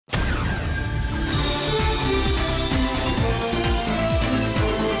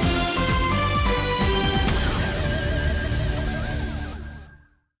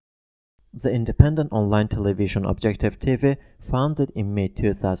The independent online television Objective TV, founded in May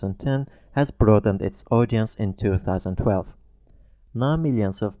 2010, has broadened its audience in 2012. Now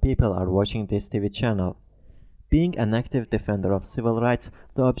millions of people are watching this TV channel. Being an active defender of civil rights,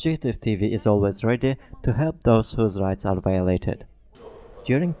 the Objective TV is always ready to help those whose rights are violated.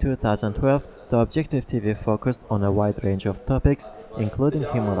 During 2012, the Objective TV focused on a wide range of topics, including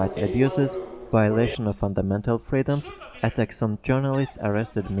human rights abuses, violation of fundamental freedoms, attacks on journalists,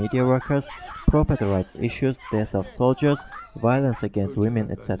 arrested media workers, property rights issues, death of soldiers, violence against women,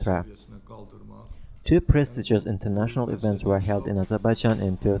 etc. Two prestigious international events were held in Azerbaijan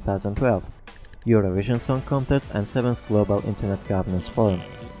in 2012, Eurovision Song Contest and 7th Global Internet Governance Forum.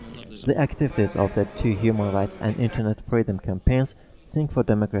 The activities of the two human rights and internet freedom campaigns, Sing for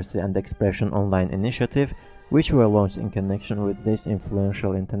Democracy and Expression Online initiative, which were launched in connection with these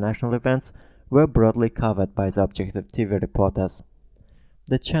influential international events, were broadly covered by the Objective TV reporters.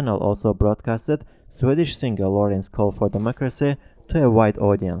 The channel also broadcasted Swedish singer Loreen's call for democracy to a wide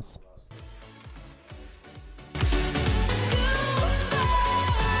audience.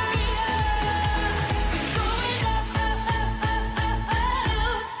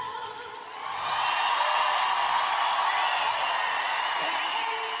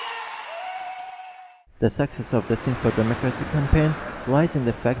 The success of the Sing for Democracy campaign lies in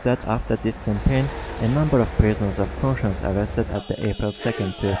the fact that after this campaign, a number of prisoners of conscience arrested at the April 2,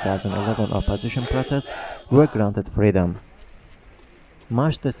 2011 opposition protest were granted freedom.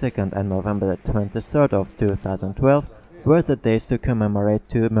 March 2 and November 23 of 2012 were the days to commemorate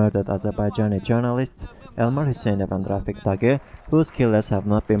two murdered Azerbaijani journalists, Elmar Hüseynov and Rafik Dagı, whose killers have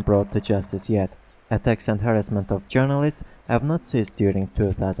not been brought to justice yet. Attacks and harassment of journalists have not ceased during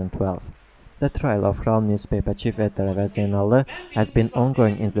 2012. The trial of Kral newspaper chief editor Zeynallı has been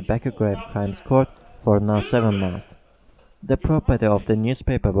ongoing in the Baku Grave Crimes Court for now 7 months. The property of the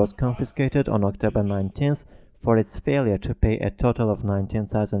newspaper was confiscated on October 19th for its failure to pay a total of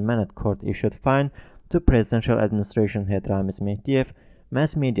 19,000 manat court-issued fine to Presidential Administration head Ramiz Mehdiyev,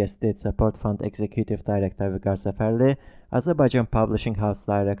 Mass Media State Support Fund Executive Director Vigar Seferli, Azerbaijan Publishing House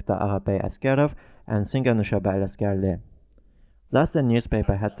Director Ağabey Askarov, and singer Nushabay Askarli. Thus, the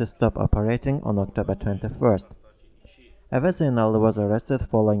newspaper had to stop operating on October 21st. Zeynallı was arrested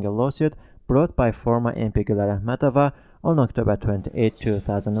following a lawsuit brought by former MP Güler Ahmedova on October 28,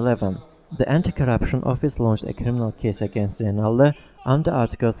 2011. The Anti-Corruption Office launched a criminal case against Zeynallı under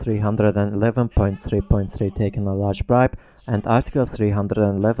Article 311.3.3 taking a large bribe and Article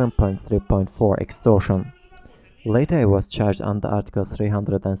 311.3.4 extortion. Later, he was charged under Article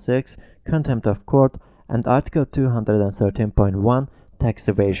 306 contempt of court and Article 213.1 tax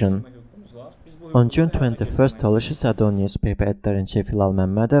evasion. On June 21st, Toluşi Sado newspaper editor-in-chief Hilal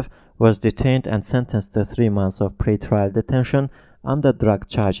Mehmedov was detained and sentenced to 3 months of pre-trial detention under drug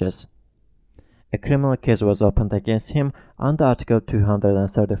charges. A criminal case was opened against him under Article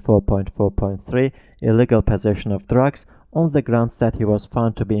 234.4.3 illegal possession of drugs on the grounds that he was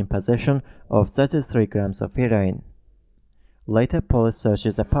found to be in possession of 33 grams of heroin. Later, police searched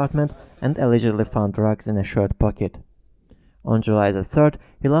his apartment and allegedly found drugs in a shirt pocket. On July 3rd,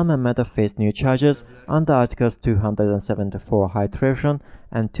 Hilal Mehmedov faced new charges under Articles 274 high treason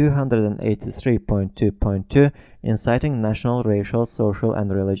and 283.2.2 inciting national, racial, social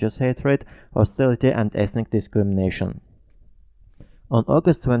and religious hatred, hostility and ethnic discrimination. On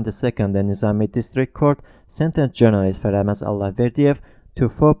August 22nd, the Nizami District Court sentenced journalist Feramaz Allahverdiyev to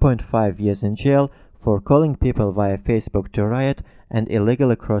 4.5 years in jail for calling people via Facebook to riot and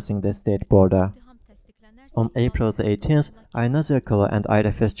illegally crossing the state border. On April 18th, Ayna Zirkalo and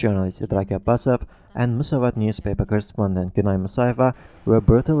IRFS journalist Idrak Abbasov and Musavat newspaper correspondent Günay Musayeva were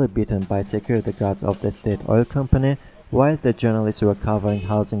brutally beaten by security guards of the state oil company while the journalists were covering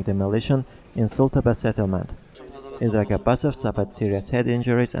housing demolition in Sultaba settlement. Idrak Abbasov suffered serious head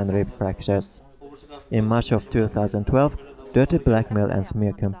injuries and rib fractures. In March of 2012, Dirty Blackmail and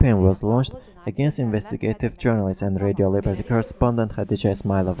Smear campaign was launched against investigative journalist and Radio Liberty correspondent Khadija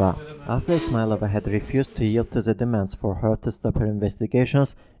Ismailova. After Ismailova had refused to yield to the demands for her to stop her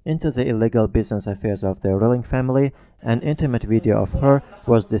investigations into the illegal business affairs of the ruling family, an intimate video of her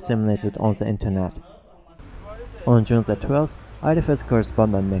was disseminated on the internet. On June 12th, IRFS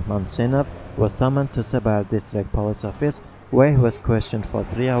correspondent Mehman Hüseynov was summoned to Sabah District Police Office, where he was questioned for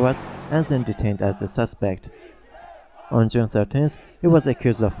 3 hours and then detained as the suspect. On June 13th, he was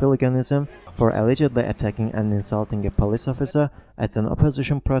accused of hooliganism for allegedly attacking and insulting a police officer at an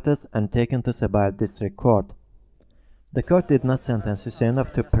opposition protest and taken to Sabah District Court. The court did not sentence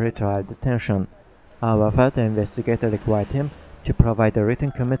Hüseynov to pre-trial detention. However, the investigator required him to provide a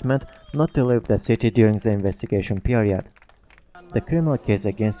written commitment not to leave the city during the investigation period. The criminal case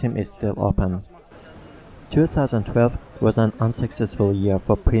against him is still open. 2012 was an unsuccessful year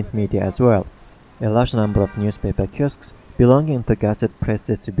for print media as well. A large number of newspaper kiosks belonging to Gazette Press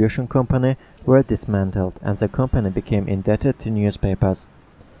Distribution Company were dismantled, and the company became indebted to newspapers.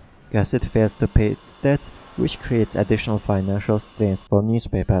 Gazette fails to pay its debts, which creates additional financial strains for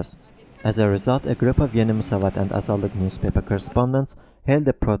newspapers. As a result, a group of Yeni Musavat and Azadlık newspaper correspondents held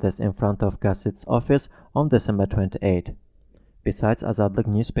a protest in front of Gazette's office on December 28. Besides, Azadlık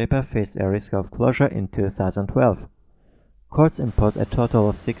newspaper faced a risk of closure in 2012. Courts imposed a total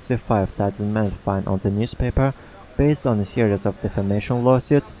of 65,000 manat fine on the newspaper based on a series of defamation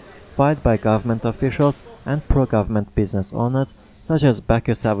lawsuits filed by government officials and pro-government business owners such as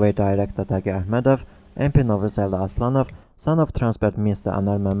Baku Subway director Tagi Ahmedov, MP Novruzeli Aslanov, son of Transport Minister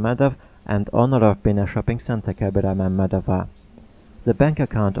Anar Mehmedov, and owner of Bina Shopping Center Kabira Mehmedova. The bank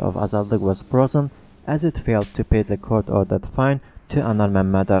account of Azadlık was frozen as it failed to pay the court-ordered fine to Anar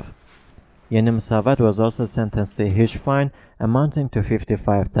Mehmedov. Yeni Musavat was also sentenced to a huge fine amounting to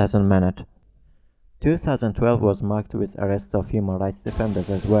 55,000 manat. 2012 was marked with arrests of human rights defenders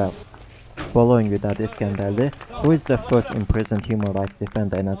as well. Following Vidar Iskenderli, who is the first imprisoned human rights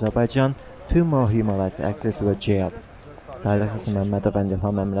defender in Azerbaijan, 2 more human rights activists were jailed. Talih Mehmedov and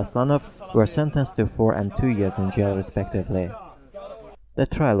Ilham Emreslanov were sentenced to 4 and 2 years in jail respectively. The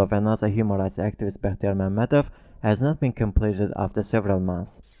trial of another human rights activist Bahtiyar Mehmedov has not been completed after several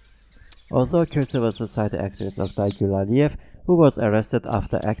months. Although civil society activist Oktay Gülaliyev, who was arrested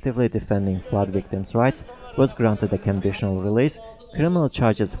after actively defending flood victims' rights, was granted a conditional release, criminal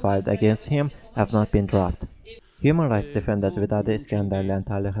charges filed against him have not been dropped. Human rights defenders Vidar Iskenderli and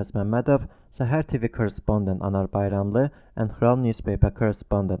Talih Mehmedov, Sahar TV correspondent Anar Bayramlı, and Hral newspaper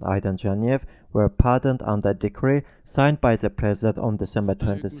correspondent Aydan Janiev were pardoned under a decree signed by the president on December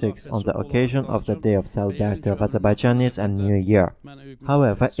 26 on the occasion of the Day of Solidarity of Azerbaijanis and New Year.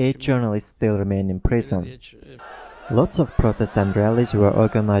 However, 8 journalists still remain in prison. Lots of protests and rallies were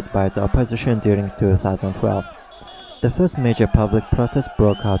organized by the opposition during 2012. The first major public protest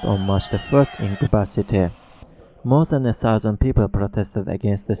broke out on March 1st in Guba city. More than 1,000 people protested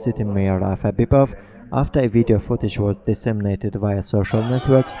against the city mayor Rauf Habibov after a video footage was disseminated via social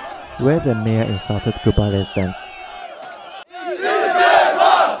networks where the mayor insulted Guba residents.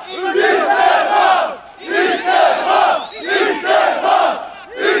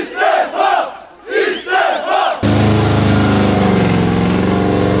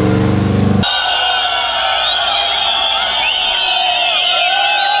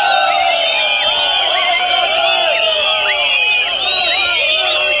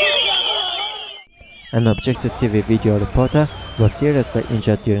 An Objective TV video reporter was seriously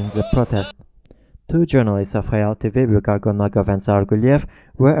injured during the protest. 2 journalists of Hayal TV, Vygar Gonagov and Zarguliev,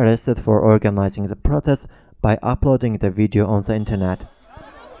 were arrested for organizing the protest by uploading the video on the internet.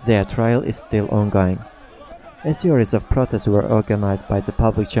 Their trial is still ongoing. A series of protests were organized by the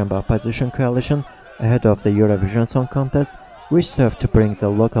Public Chamber Opposition Coalition ahead of the Eurovision Song Contest, which served to bring the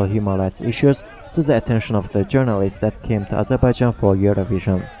local human rights issues to the attention of the journalists that came to Azerbaijan for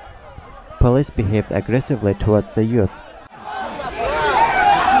Eurovision. Police behaved aggressively towards the youth.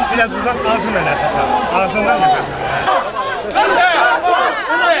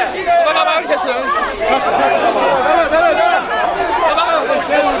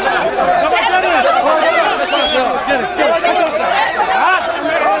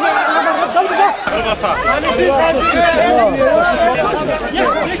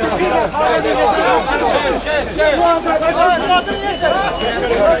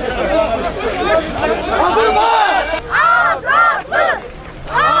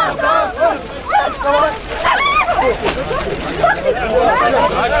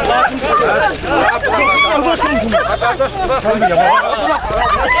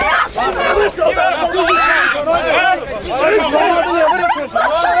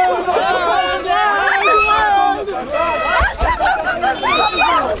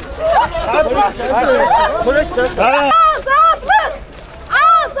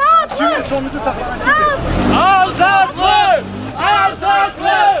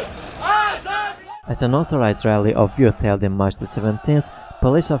 At an authorized rally of youth held in March 17th,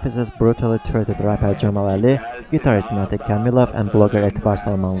 police officers brutally treated rapper Jamal Ali, guitarist Natik Kamilov, and blogger Etibar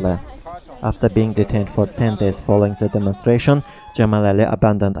Salmanlı. After being detained for 10 days following the demonstration, Jamal Ali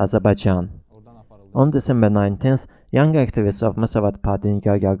abandoned Azerbaijan. On December 19th, young activist of Musavat Party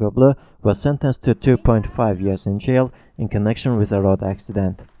Nigar Yagoblu was sentenced to 2.5 years in jail in connection with a road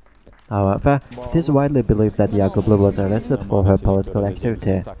accident. However, it is widely believed that Yagoblu was arrested for her political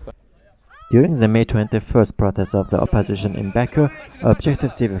activity. During the May 21st protest of the opposition in Baku,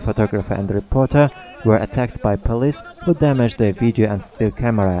 Objective TV photographer and reporter were attacked by police who damaged their video and still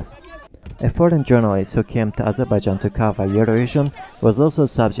cameras. A foreign journalist who came to Azerbaijan to cover Eurovision was also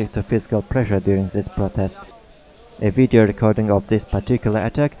subject to physical pressure during this protest. A video recording of this particular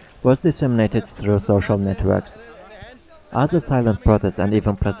attack was disseminated through social networks. Other silent protests and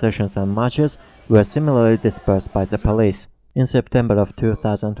even processions and marches were similarly dispersed by the police. In September of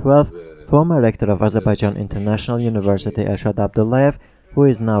 2012, former rector of Azerbaijan International University Elshad Abdullayev, who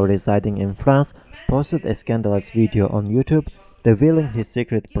is now residing in France, posted a scandalous video on YouTube revealing his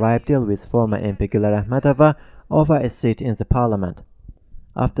secret bribe deal with former MP Güler Ahmedova over a seat in the parliament.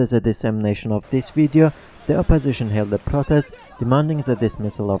 After the dissemination of this video, the opposition held a protest demanding the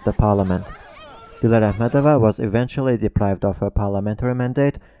dismissal of the parliament. Güler Ahmedova was eventually deprived of her parliamentary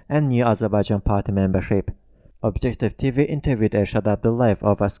mandate and new Azerbaijan party membership. Objective TV interviewed Elshad Abdullayev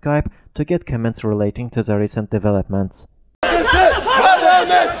over Skype to get comments relating to the recent developments.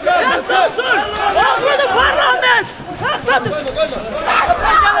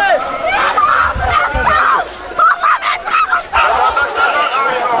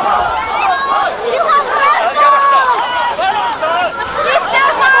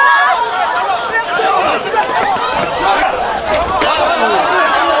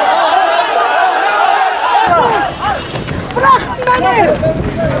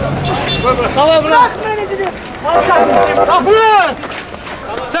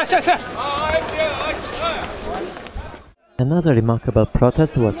 Another remarkable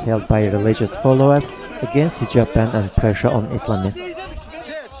protest was held by religious followers against hijab ban and pressure on Islamists.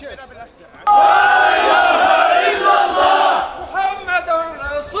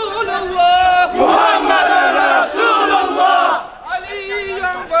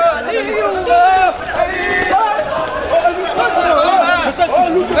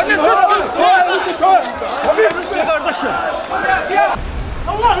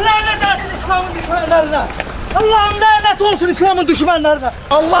 Allah lanet etsin İslam'ın düşmanlarına. Allah'ın lanet olsun İslam'ın düşmanlarına.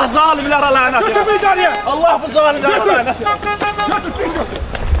 Allah zalimlere lanet. Götür bir idariye. Allah bu zalimlere lanet.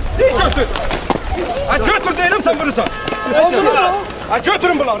 Götür. Ha götür diyelim sen bunu sen. Ha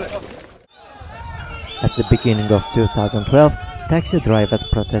götürün bunları. At the beginning of 2012, taxi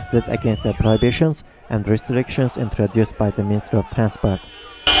drivers protested against the prohibitions and restrictions introduced by the Ministry of Transport.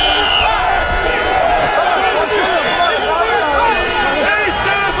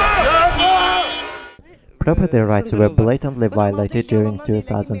 Property rights were blatantly violated during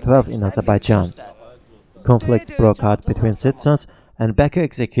 2012 in Azerbaijan. Conflicts broke out between citizens and Baku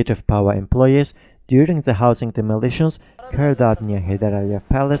executive power employees during the housing demolitions carried out near Heydar Aliyev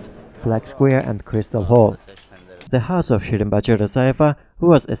Palace, Flag Square and Crystal Hall. The house of Shirinbachi Rizayeva, who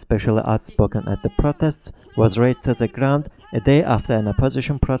was especially outspoken at the protests, was razed to the ground a day after an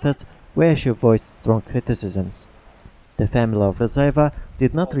opposition protest where she voiced strong criticisms. The family of Rizayeva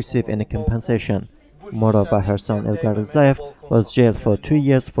did not receive any compensation. Moreover, her son Ilgar Rizayev was jailed for 2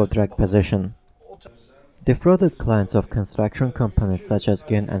 years for drug possession. Defrauded clients of construction companies such as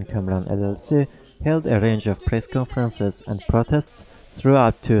Gen and Kamran LLC held a range of press conferences and protests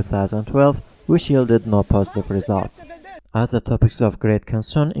throughout 2012, which yielded no positive results. Other topics of great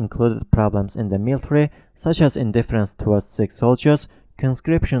concern included problems in the military, such as indifference towards sick soldiers,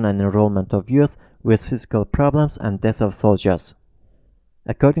 conscription and enrollment of youth with physical problems, and death of soldiers.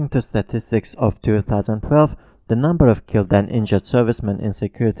 According to statistics of 2012, the number of killed and injured servicemen in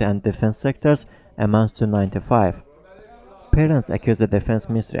security and defense sectors amounts to 95. Parents accuse the Defense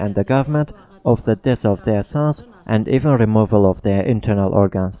Ministry and the government of the death of their sons and even removal of their internal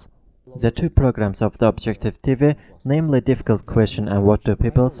organs. The two programs of the Objective TV, namely Difficult Question and What Do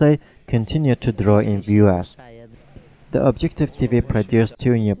People Say, continue to draw in viewers. The Objective TV produced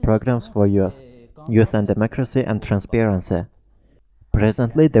two new programs for youth, Youth and Democracy and Transparency.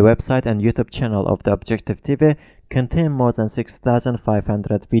 Presently, the website and YouTube channel of the Objective TV contain more than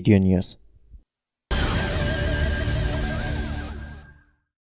 6,500 video news.